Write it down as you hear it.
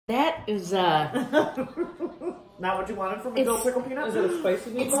That is not what you wanted from a dill pickle peanut? Is it a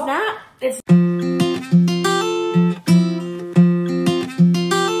spicy meatball? It's not. It's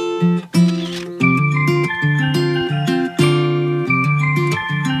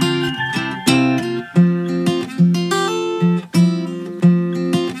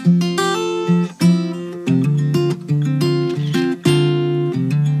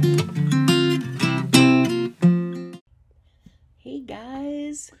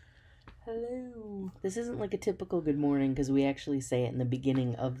hello. This isn't like a typical good morning because we actually say it in the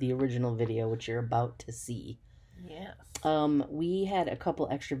beginning of the original video, which you're about to see. Yes. We had a couple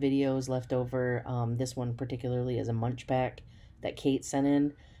extra videos left over. This one particularly is a Munchpak that Kate sent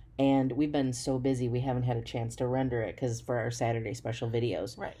in, and we've been so busy we haven't had a chance to render it because for our Saturday special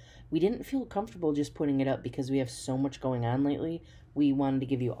videos. Right. We didn't feel comfortable just putting it up because we have so much going on lately. We wanted to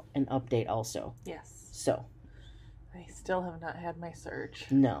give you an update also. Yes. So. I still have not had my surge.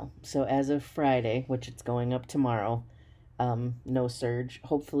 No. So as of Friday, which it's going up tomorrow, no surge.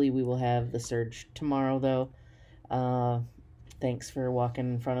 Hopefully we will have the surge tomorrow, though. Thanks for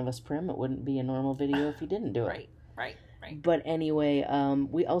walking in front of us, Prim. It wouldn't be a normal video if you didn't do it. Right. But anyway,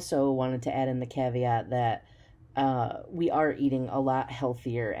 we also wanted to add in the caveat that we are eating a lot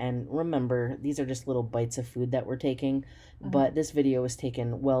healthier. And remember, these are just little bites of food that we're taking. Mm-hmm. But this video was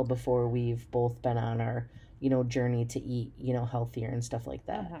taken well before we've both been on our journey to eat, healthier and stuff like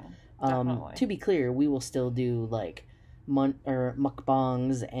that. Definitely. To be clear, we will still do like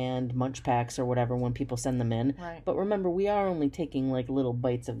mukbangs and Munchpaks or whatever when people send them in. Right. But remember, we are only taking like little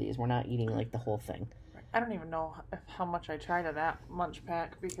bites of these. We're not eating like the whole thing. I don't even know how much I tried of that Munchpak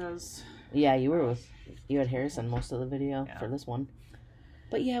because... Yeah, you had Harrison most of the video for this one.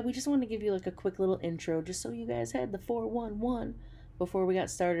 But yeah, we just wanted to give you like a quick little intro just so you guys had the 411 before we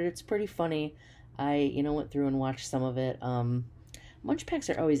got started. It's pretty funny. I, went through and watched some of it. Munchpaks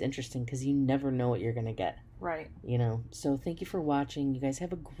are always interesting because you never know what you're going to get. Right. So thank you for watching. You guys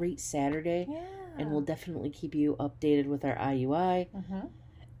have a great Saturday. Yeah. And we'll definitely keep you updated with our IUI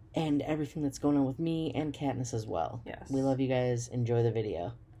and everything that's going on with me and Katniss as well. Yes. We love you guys. Enjoy the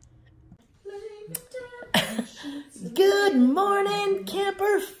video. Good morning,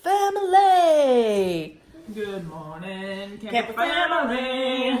 camper family. Good morning, camper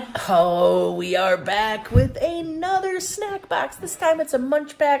family. Oh, we are back with another snack box. This time it's a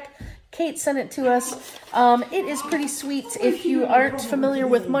Munchpak. Kate sent it to us. It is pretty sweet. If you aren't familiar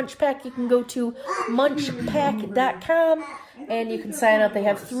with Munchpak, you can go to munchpak.com and you can sign up. They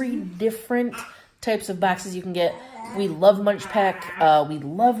have 3 different types of boxes you can get. We love Munchpak. We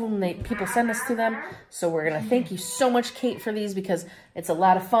love when people send us to them. So we're going to thank you so much, Kate, for these because it's a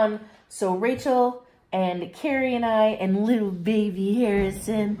lot of fun. So Rachel and Carrie and I and little baby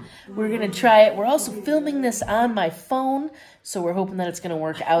Harrison, we're going to try it. We're also filming this on my phone, so we're hoping that it's going to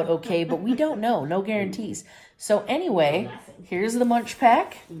work out okay, but we don't know. No guarantees. So anyway, here's the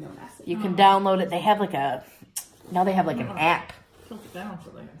Munchpak. You can download it. They have like a, now they have like an app. Flip it down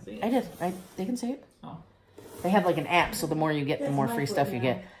so they can see it. I did. They can see it. Oh. They have like an app, so the more you get, the more free stuff you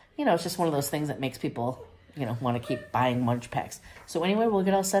get. It's just one of those things that makes people... want to keep buying Munchpaks. So anyway, we'll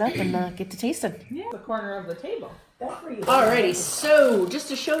get all set up and get to tasting. Yeah, the corner of the table. Alrighty, so just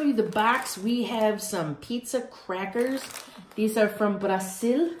to show you the box, we have some pizza crackers. These are from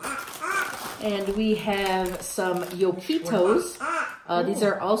Brazil. And we have some Yoquitos. These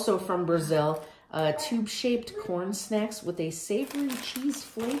are also from Brazil. Tube-shaped corn snacks with a savory cheese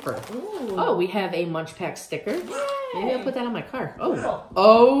flavor. Ooh. Oh, we have a Munchpak sticker. Maybe I'll put that on my car.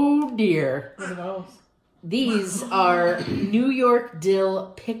 Oh dear. What are those? These are New York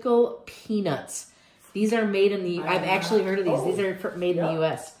dill pickle peanuts. These are made in the... I've actually heard of these. These are made in the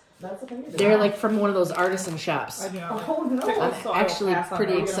U.S. That's amazing. They're like from one of those artisan shops. I'm actually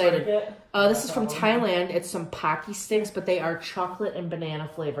pretty excited. This is from Thailand. It's some Pocky sticks, but they are chocolate and banana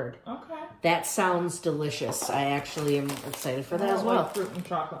flavored. Okay. That sounds delicious. I actually am excited for that as well. Like fruit and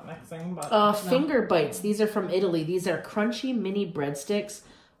chocolate mixing, but... Finger bites. These are from Italy. These are crunchy mini breadsticks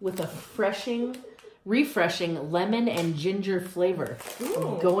with a refreshing lemon and ginger flavor. Ooh.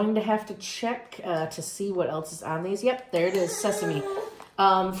 I'm going to have to check to see what else is on these. Yep, there it is, sesame.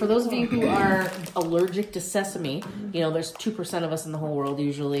 For those of you who are allergic to sesame, there's 2% of us in the whole world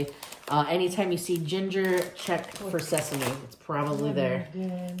usually. Anytime you see ginger, check for sesame. It's probably there.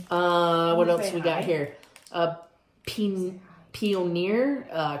 What else we got here? Pioneer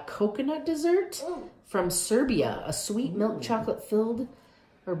coconut dessert from Serbia. A sweet milk chocolate filled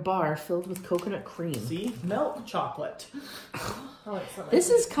or bar filled with coconut cream. See? Milk chocolate. This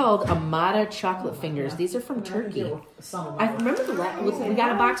is called Amada chocolate fingers. These are from Turkey. I remember we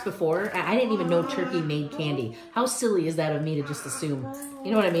got a box before. I didn't even know Turkey made candy. How silly is that of me to just assume?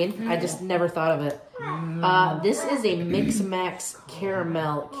 You know what I mean? I just never thought of it. This is a Mix Max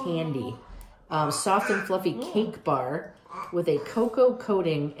caramel candy. Soft and fluffy cake bar with a cocoa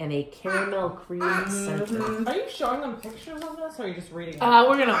coating and a caramel cream center. Are you showing them pictures of this, or are you just reading it?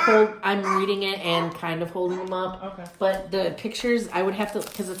 We're gonna hold. I'm reading it and kind of holding them up. Okay. But the pictures, I would have to,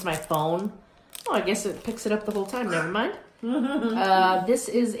 because it's my phone. Oh, I guess it picks it up the whole time. Never mind. This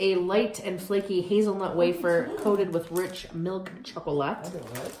is a light and flaky hazelnut wafer coated with rich milk chocolate. I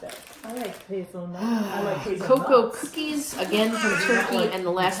don't like that. I like hazelnut. I like hazelnuts. Cocoa cookies, again from Turkey, and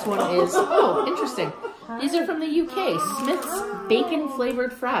the last one is, oh, interesting. These are from the UK. Smith's bacon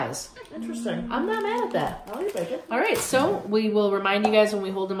flavored fries. Interesting. I'm not mad at that. I like bacon. All right, so we will remind you guys when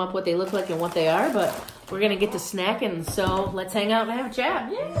we hold them up what they look like and what they are, but we're going to get to snacking, so let's hang out and have a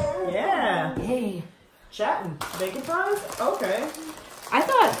chat. Yeah. Hey. Chatting. Bacon fries? Okay. I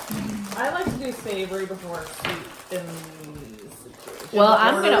thought... I like to do savory before sweet in these situations. Well,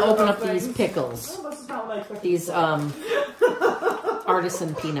 I'm going to open up these pickles. Oh, this is not like These, artisan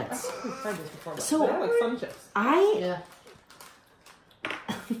peanuts. So, I like sun chips.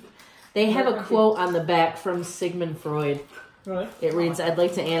 They have a quote on the back from Sigmund Freud. Really? It reads, "I'd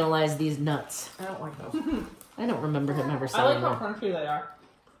like to analyze these nuts." I don't like those. I don't remember him ever I saying like how that. crunchy they are.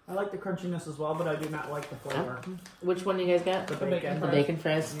 I like the crunchiness as well, but I do not like the flavor. Which one do you guys got? The The bacon. The bacon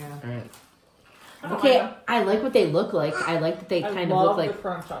fries? Yeah. All right. I don't Okay, like them. I like what they look like. I like that they I kind of love look like... the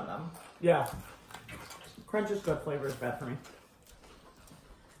crunch on them. Yeah. Crunch is good. Flavor is bad for me.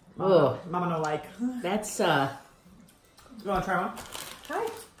 Oh, Mama no like. that's, You want to try one? Hi.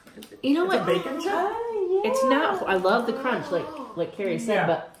 you know It's a what? bacon chip? It's not, I love the crunch, like Carrie said, Yeah.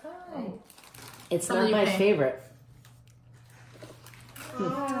 but it's not my favorite.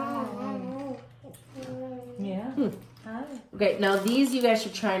 Yeah. Okay, now these you guys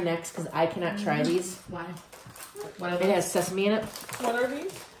should try next because I cannot try these. Why? It has sesame in it. What are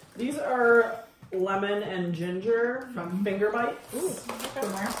these? These are lemon and ginger from Finger Bites.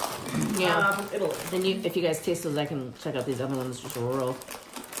 From where? Yeah. From Italy. Then if you guys taste those, I can check out these other ones just real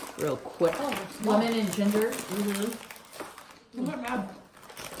quick. Lemon and ginger.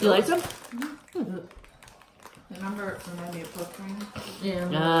 You like them? Remember, it reminded me of pork rind.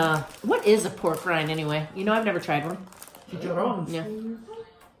 Yeah. What is a pork rind anyway? You know, I've never tried one. Chicharrones. Yeah.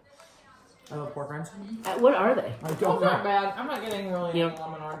 I love pork rinds. What are they? I Those don't aren't know. bad. I'm not getting really Yeah. any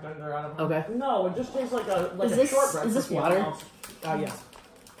lemon or ginger out of them. Okay. No, it just tastes like a Is this- shortbread. is this cookie. water? Yes.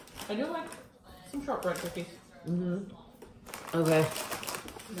 I do like some shortbread cookies. Okay.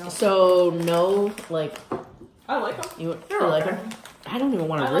 So no, like I like them. you They're like okay. them? I don't even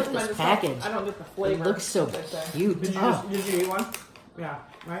want I to like rip them. this package. I don't get the flavor. It looks so as they say. cute. Did you, Oh. did you eat one? Yeah.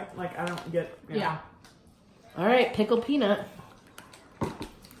 Right? Like, I don't get... Yeah. All right, pickled peanut. I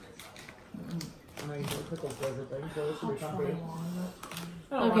know you do pickle flavor thing, so this will be fun for you.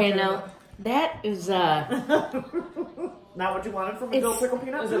 I don't Okay, want now that is Not what you wanted from a It's- pickle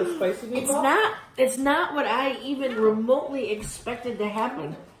peanut? Is it a spicy meatball? it's not what I even remotely expected to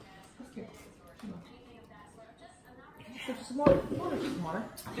happen. Just more water.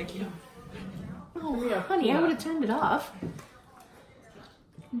 Thank you. Oh, honey, I would have turned it off.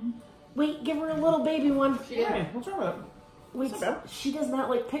 Wait, give her a little baby one. Hey, what's wrong with it? Wait, It's okay. she does not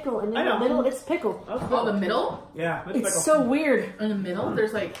like pickle, and I in the know. middle, it's pickle. That's Oh, cool. the middle? Yeah, it's It's pickle. so weird. In the middle?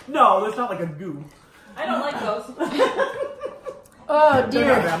 There's like... No, there's not like a goo. I don't like those. Oh They're not dear.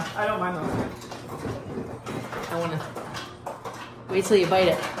 bad. I don't mind those. I want to wait till you bite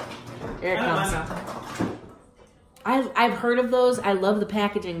it. There it I don't mind comes. that. I've heard of those. I love the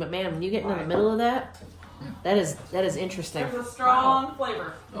packaging, but man, when you get into the middle of that, that is interesting. There's a strong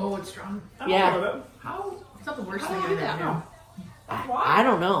flavor. Oh, it's strong. I'm Yeah. okay with it. How? It's not the worst I thing don't I've do that, ever no. I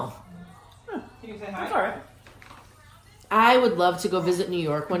don't know. Can you say That's hi? alright. I would love to go visit New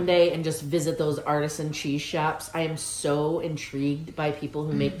York one day and just visit those artisan cheese shops. I am so intrigued by people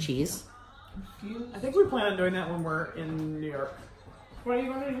who make cheese. I think we plan on doing that when we're in New York. What are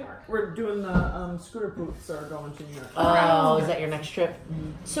you going to do here? We're doing the scooter booths are going to New York. Oh, is that your next trip?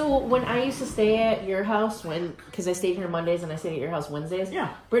 So when I used to stay at your house, because I stayed here Mondays and I stayed at your house Wednesdays,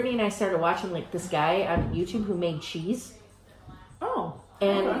 Yeah. Brittany and I started watching like this guy on YouTube who made cheese, Oh.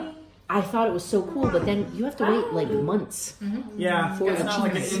 and okay. I thought it was so cool. But then you have to wait like months. Yeah, For it's the not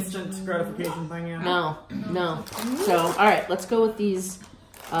like an cheese. instant gratification thing, yeah. No. So all right, let's go with these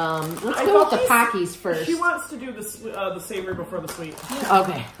Let's go with the Pockies first. She wants to do the savory before the sweet.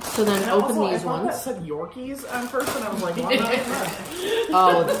 Okay, so then And open also, these I thought ones. that said Yorkies at first, and I was like, why not?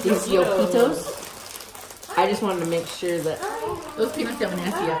 Oh, these Yopitos. I just wanted to make sure that. Those peanuts have a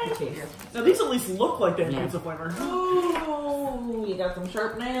nasty aftertaste. Now these at least look like they have Yeah. pizza flavor. Ooh, you got some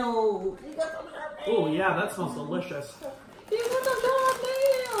sharp nails. You got some sharp nails. Oh yeah, that smells delicious. You got some sharp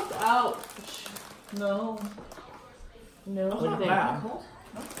nails. Ouch. No. No. That's do not you bad.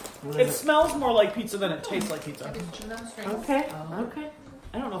 What It is smells more like pizza than it tastes like pizza. Okay, okay.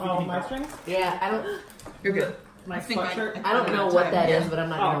 I don't know if you Oh, can eat my that. strings? Yeah, You're good. My think sweatshirt? I don't know what that is, but I'm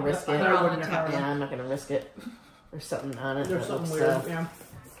not Oh, gonna risk it. I wouldn't have Yeah, I'm not gonna risk it. There's something on it. There's that something looks, weird. Yeah.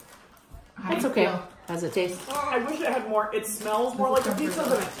 That's okay. How's it taste? I wish it had more. It smells more like a pizza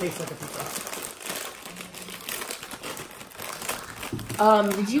than it tastes like a pizza.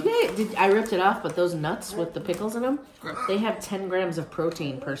 I ripped it off, but those nuts with the pickles in them, they have 10 grams of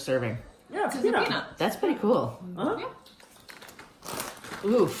protein per serving. Yeah, it's It's a peanut. peanut. That's pretty cool. Uh-huh.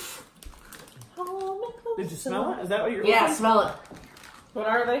 Oof. Did you smell it? Is that what you're? Yeah, looking? smell it. What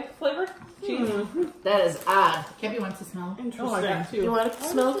are they flavored? Cheese. That is odd. Cappy wants to smell. Interesting. Oh, I got two. You want to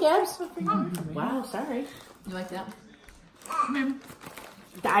smell cabs? Wow, sorry. You like that? Come here.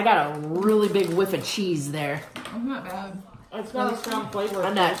 I got a really big whiff of cheese there. Oh, not bad. It's not a strong flavor.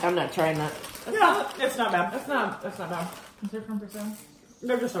 I'm not trying that. Yeah, it's not bad. It's not bad. Is there 10%?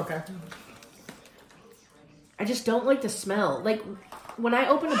 They're just okay. I just don't like the smell. Like, when I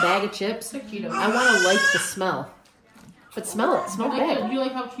open a bag of chips, Like Cheetos. I want to like the smell. But smell it. Smell Do you bad.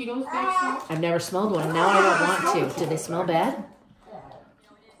 like how Cheetos bags smell? I've never smelled one. Now I don't want to. Do they smell bad?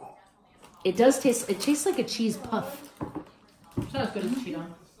 It does taste. It tastes like a cheese puff. It's not as good as Cheeto.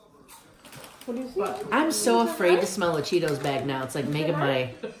 What do you see? I'm so afraid to smell a Cheetos bag now. It's like making my.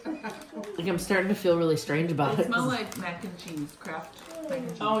 Like I'm starting to feel really strange about They it. smell like mac and cheese, Kraft mac and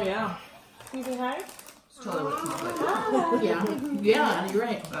cheese. Oh, yeah. Can you say hi? It's totally what it smells like. Yeah, you're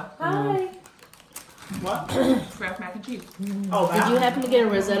right. Hi. What? Kraft mac and cheese. Oh, Did you happen to get a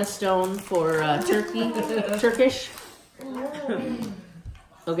Rosetta Stone for Turkish?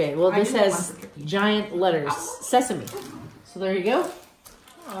 Okay, well this has giant letters, sesame. So there you go.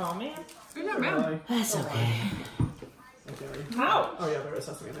 Oh, man. You're not bad. That's okay. How? Oh yeah, there is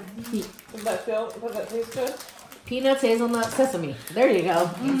something in there. Does that taste good? Peanuts, hazelnut, sesame. There you go.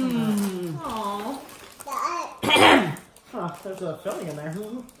 Aww. Huh, there's a filling in there.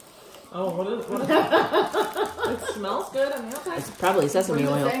 Oh, what is it? It smells good on the outside. It's probably sesame What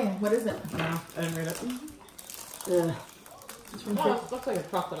does oil. it say? What is it? No, I didn't read it. Ugh. It's from Oh, it looks like a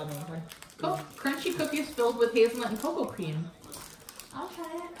chocolate on the inside. Crunchy cookies filled with hazelnut and cocoa cream. I'll try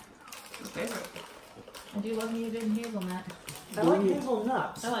it. My favorite. I do love me a good hazelnut. I like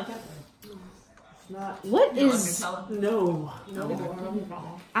hazelnuts. I like it. Not. What You want is? Nutella? No.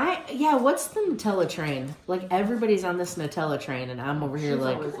 What's the Nutella train? Like everybody's on this Nutella train, and I'm over here She's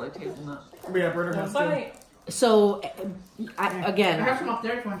like. always liked hazelnut. Yeah, Berner has to. Bite. So, I have again, some up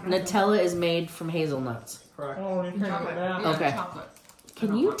there if you want to. Nutella is made from hazelnuts. Correct. Oh, you can't Chocolate. get that. Yeah, Okay. chocolate. I Can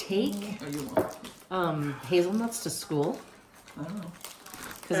don't you want- take Oh, you won't. hazelnuts to school? I don't know.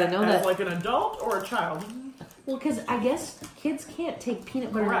 Because I know As that. like an adult or a child. Well, because I guess kids can't take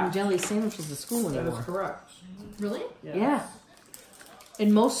peanut butter and Correct. jelly sandwiches to school That is anymore. correct. Really? Yes. Yeah.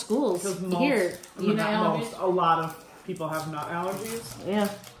 In most schools Because most, here, you nut not allergies? most, a lot of people have nut allergies. yeah.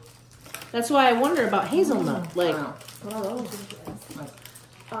 That's why I wonder about hazelnut. Like, I don't know. What are those?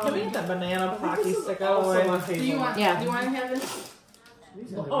 Can we get that banana pocky This is stick out of the also way? a Do you hazelnut. want? Yeah. Do you want to have this?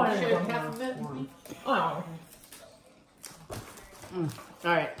 Oh, I Share didn't half of it. Oh,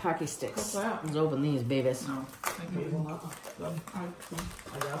 all right, Pocky sticks. What's that? Let's open these babies. No. Thank you. Hazelnut.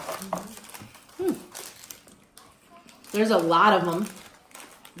 I guess. There's a lot of them.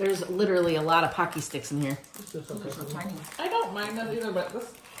 There's literally a lot of Pocky sticks in here. It's just Those okay. are so tiny. I don't mind that either, but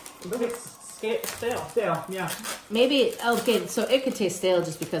this it's stale. Stale, yeah. Maybe, okay, so it could taste stale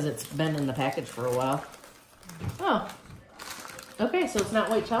just because it's been in the package for a while. Oh. Okay, so it's not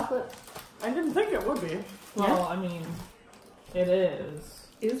white chocolate. I didn't think it would be. Well, I mean, it is.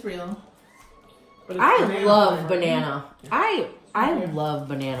 Israel. But it's I banana love flavored. banana. I love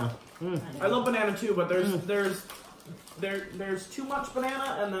banana. I love banana too, but there's too much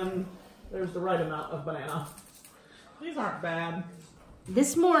banana, and then there's the right amount of banana. These aren't bad.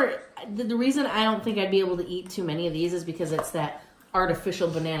 This more, the reason I don't think I'd be able to eat too many of these is because it's that artificial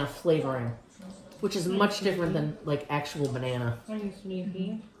banana flavoring, which is much different than like actual banana. Are you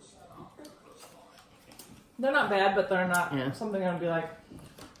sneaky? They're not bad, but they're not Yeah. something I'd be like,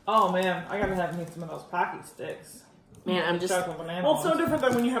 oh man, I gotta have me some of those Pocky sticks. Man, I'm just, Chocolate banana. Well, it's no ones. different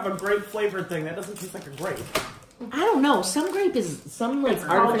than when you have a grape flavored thing that doesn't taste like a grape. I don't know. Some grape is some like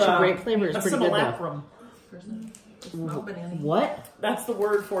artificial grape flavor is pretty good though. What? That's the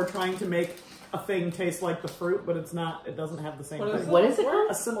word for trying to make a thing taste like the fruit, but it's not. It doesn't have the same thing. What is it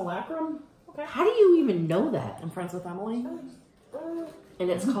called? A simulacrum. Okay. How do you even know that? I'm friends with Emily. And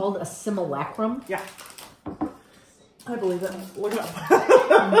it's called a simulacrum? Yeah. I believe it. Look it up.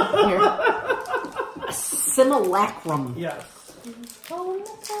 Here. A simulacrum. Yes. Oh,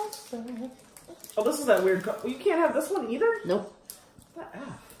 this is that weird. You can't have this one either? Nope.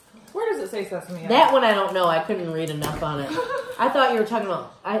 Where does it say sesame? That one I don't know. I couldn't read enough on it. I thought you were talking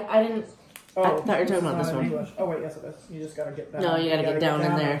about. I didn't. Oh, I thought you were talking about this one. English. Oh wait, yes it is. You just gotta get down. No, you gotta get down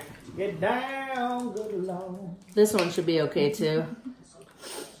in there. Get down, good Lord. This one should be okay too.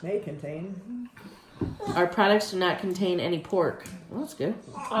 May contain. Our products do not contain any pork. Well, that's good.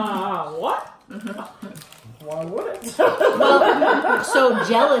 What? Why would it? Well, so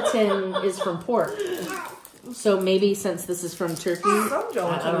gelatin is from pork. So maybe since this is from turkey. Some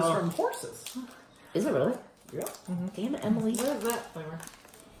gelatin is from horses. Is it really? Yeah. Damn it, Emily. What is that flavor?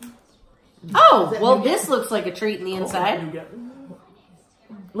 Oh, well, this looks like a treat in the inside.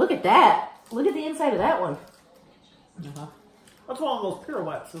 Look at that. Look at the inside of that one. That's one of those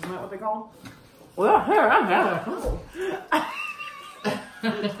pirouettes, isn't that what they call Well, here, I have them?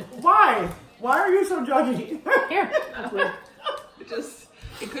 Why? Why are you so judgy? Here.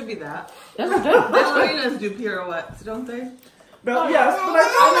 It could be that. That's good. Ballerinas do pirouettes, don't they? But yes, but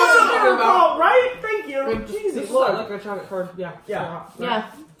I know what you're about, right? Thank you. Jesus, This is look. like a chocolate card. Yeah. Yeah.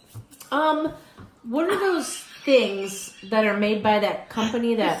 What are those things that are made by that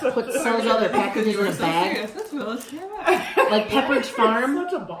company that sells all their packages in a bag? That's Willis. Like Pepperidge Farm?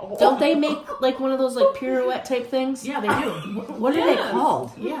 Such a bubble. Don't they make like one of those like pirouette type things? Yeah, they do. What are they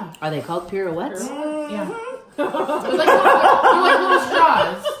called? Yeah. Are they called pirouettes? Yeah. They're like little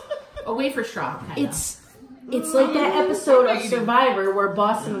straws. A wafer straw. Kinda. It's like that episode of Survivor where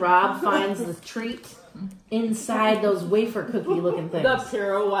Boston Rob finds the treat inside those wafer cookie looking things. The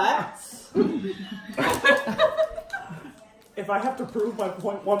pirouettes. If I have to prove my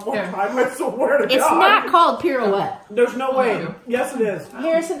point one more time, I swear to God. It's not called pirouette. There's no way. Yes, it is.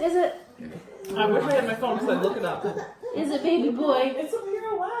 Harrison, is it? I wish I had my phone because I'd look it up. Is it, baby boy? It's a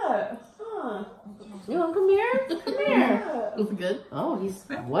pirouette. Huh. You want to come here? Come here. Is it good? Oh,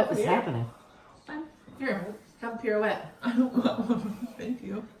 what is happening? Here, have a pirouette. I don't want one. Thank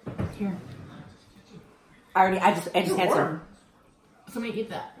you. Here. I just had some. Somebody eat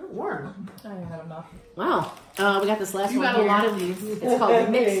that. Warm. I had enough. Wow. We got this last You one got here. a lot of these. It's called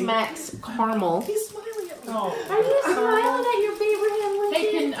Mix Max Caramel. He's smiling at me. Oh. Are you smiling at your favorite Emily?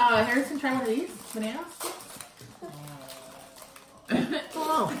 Hey, can Harrison try one of these? Bananas?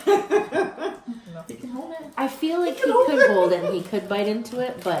 Oh. He can hold it. I feel like he could hold it and he could bite into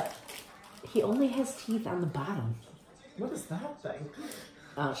it, but he only has teeth on the bottom. What is that thing?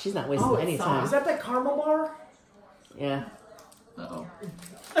 Oh, she's not wasting any time. Is that caramel bar? Yeah. Uh-oh.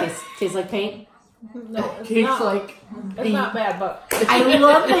 Tastes like paint? No, it's Tastes not. like It's not bad, but I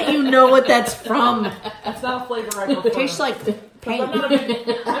love that you know what that's from. it's not a flavor I prefer. Tastes like paint. I'm not a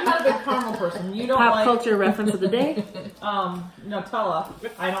big caramel person. You don't Pop like culture reference of the day. Nutella.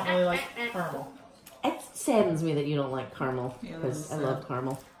 I don't really like caramel. It saddens me that you don't like caramel Yeah, because that's I love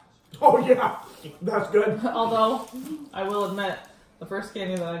caramel. Oh yeah, that's good. Although, I will admit, the first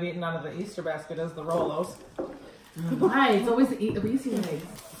candy that I've eaten out of the Easter basket is the Rolos. why? It's always the easy way.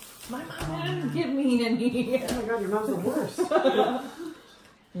 My mom didn't give me any. Oh my God, your mom's the worst.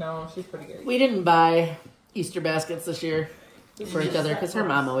 No, she's pretty good. We didn't buy Easter baskets this year for each other because her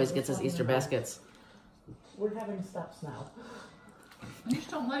mom always gets us Easter baskets. We're having steps now. I just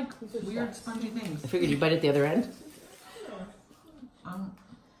don't like weird spongy things. I figured you'd bite at the other end.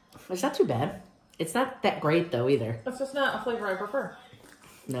 It's not too bad. It's not that great though either. That's just not a flavor I prefer.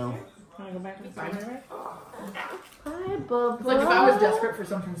 No. Can I go back inside? Hi, Bubba. It's like if I was desperate for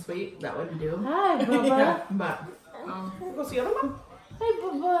something sweet, that would do. Hi, Bubba. But Go see the other one. Hi,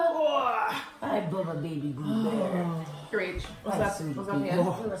 Bubba. Hi, Bubba, baby blue bear. your age. What's that? What's that? You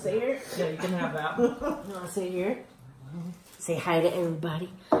want to say here? Yeah, you can have that. You want to say here? Say hi to everybody.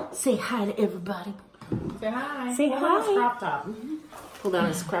 Say hi to everybody. Say hi. Say What about hi. crop top? Pull down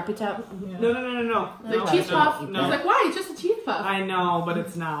his crappy top. No. The cheese puff. no. He's like, why? It's just a cheese puff. I know, but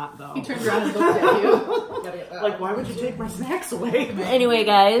it's not though. He turned around and looked at you. Gotta get that. Like, why would you take my snacks away? Anyway,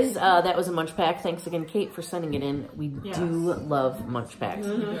 guys, that was a Munchpak. Thanks again, Kate, for sending it in. We do love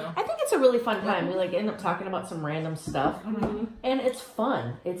Munchpaks. Yeah. I think it's a really fun time. We like end up talking about some random stuff, and it's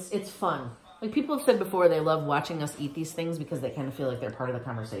fun. It's fun. Like people have said before, they love watching us eat these things because they kind of feel like they're part of the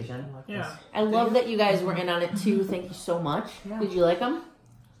conversation. Yeah. I love that you guys were in on it too. Thank you so much. Did you like them?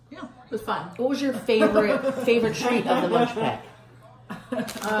 Yeah, it was fun. What was your favorite treat of the Munchpak?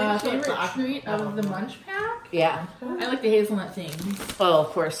 Favorite treat of the Munchpak? Yeah. I like the hazelnut things. Oh, of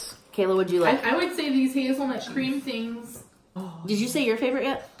course. Kayla, what'd you like? I would say these hazelnut cream things. Did you say your favorite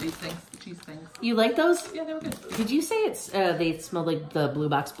yet? These things, the cheese things. You like those? Yeah, they were good. Did you say it's they smelled like the Blue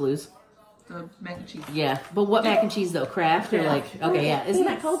Box Blues? The mac and cheese. Yeah, but what mac and cheese though? Kraft or like? Okay, yeah. Isn't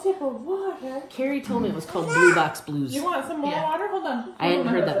that called? Sip of water. Carrie told me it was called Blue Box Blues. You want some more Yeah. water? Hold on. I hadn't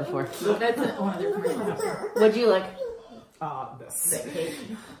heard that before. That's one of their commercials. What'd you like?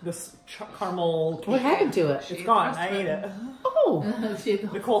 This caramel cake. What happened to it? It's gone. I ate it. Oh,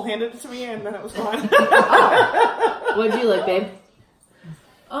 Nicole handed it to me and then it was gone. what'd you like, babe?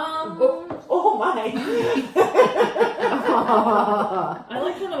 Oh my. I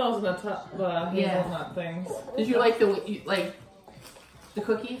like one of those the hazelnut things. Did you like the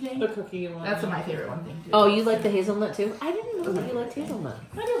cookie thing? The cookie one. That's my favorite one thing too. Oh, you like the hazelnut too? I didn't know that you liked hazelnut.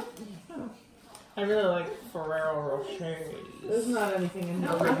 I do. I really like Ferrero Rocher. There's not anything in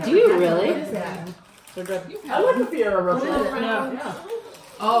there. Do you really? What is that? They're good. I like the Ferrero Rocher. Yeah.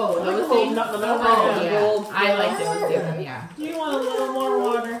 Oh, those things. nut in the middle. Oh, Yeah. yeah. I like those too. Yeah. Do you want a little more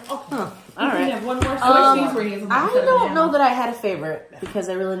water? Oh, Huh. you All can right. have one more. Which these were hazelnut I instead of don't banana? know that I had a favorite because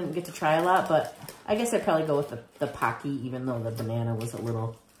I really didn't get to try a lot, but I guess I'd probably go with the Pocky, even though the banana was a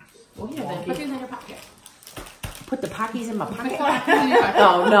little. Well, yeah, then put these in your pocket. Put the Pockies in my pocket. Put these in your pocket.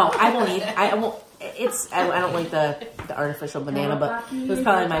 Oh no, I won't eat. I won't. I don't like the artificial banana, but it was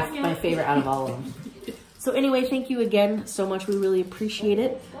probably my favorite out of all of them. So anyway, thank you again so much. We really appreciate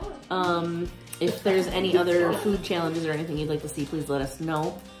it. If there's any other food challenges or anything you'd like to see, please let us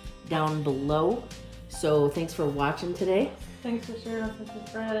know down below. So thanks for watching today, Thanks for sharing us with your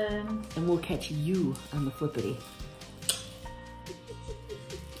friends. and we'll catch you on the flippity.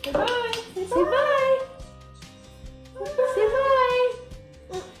 Say bye. Say bye. Say bye.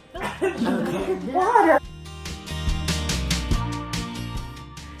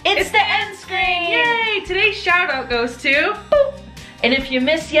 It's the end screen! Yay! Today's shout out goes to boop. And if you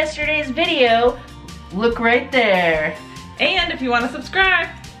missed yesterday's video, look right there. And if you want to subscribe,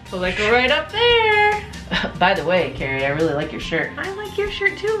 Click right up there. By the way, Carrie, I really like your shirt. I like your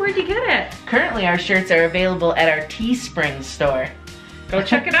shirt too. Where'd you get it? Currently, our shirts are available at our Teespring store. Go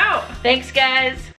check it out. Thanks, guys.